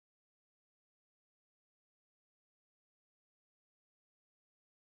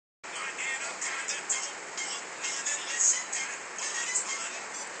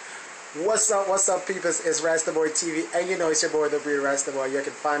What's up, people? It's Rasta Boy TV, and you know it's your boy, the real Rasta Boy. You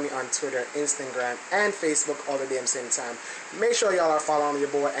can find me on Twitter, Instagram, and Facebook all the damn same time. Make sure y'all are following your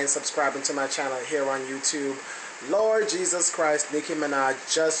boy and subscribing to my channel here on YouTube. Lord Jesus Christ, Nicki Minaj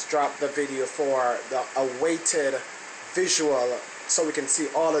just dropped the video for the awaited visual, so we can see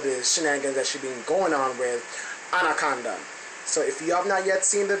all of the shenanigans that she's been going on with Anaconda. So if you have not yet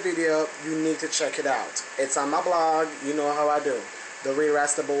seen the video, you need to check it out. It's on my blog. You know how I do.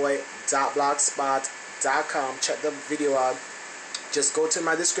 TheRealRastaBoy.blogspot.com. Check the video out. Just go to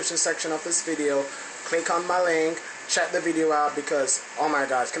my description section of this video, click on my link, check the video out, because oh my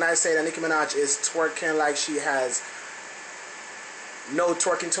gosh, can I say that Nicki Minaj is twerking like she has no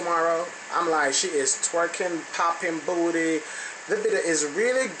twerking tomorrow? I'm like, she is twerking, popping booty. The video is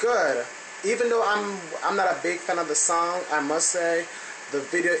really good. Even though I'm not a big fan of the song, I must say the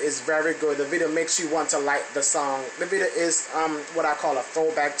video is very good. The video makes you want to like the song. The video is what I call a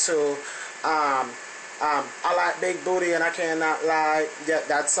throwback to I like big booty and I cannot lie. Yeah,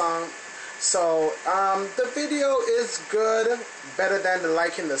 that song. So the video is good, better than the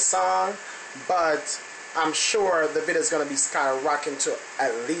liking the song, but I'm sure the video is going to be skyrocketing to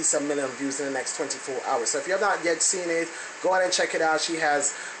at least 1 million views in the next 24 hours. So if you have not yet seen it, go ahead and check it out. She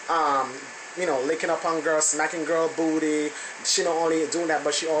has you know, licking up on girls, smacking girl booty. She not only doing that,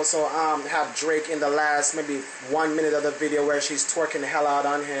 but she also have Drake in the last maybe 1 minute of the video where she's twerking the hell out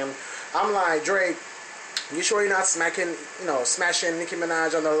on him. I'm like, Drake, you sure you're not smashing Nicki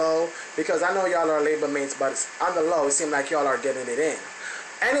Minaj on the low? Because I know y'all are label mates, but on the low, it seems like y'all are getting it in.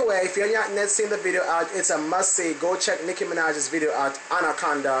 Anyway, if you're not yet seen the video out, it's a must-see. Go check Nicki Minaj's video out,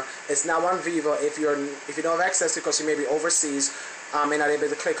 Anaconda. It's now on Vivo. If you don't have access because you may be overseas, may not able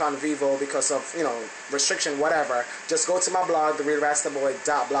to click on Vivo because of, you know, restriction, whatever, just go to my blog,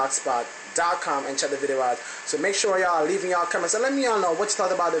 TheRealRastaBoy.blogspot.com, and check the video out. So make sure y'all leaving y'all comments and let me all know what you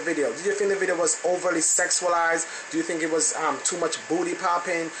thought about the video. Did you think the video was overly sexualized? Do you think it was too much booty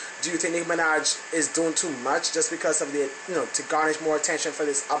popping? Do you think Nicki Minaj is doing too much just because of the, you know, to garnish more attention for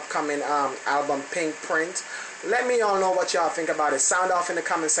this upcoming album Pink Print? Let me all know what y'all think about it. Sound off in the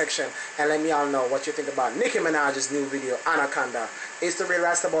comment section and let me all know what you think about Nicki Minaj's new video, Anaconda. It's the Real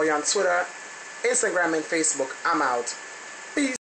Rasta Boy on Twitter, Instagram, and Facebook. I'm out.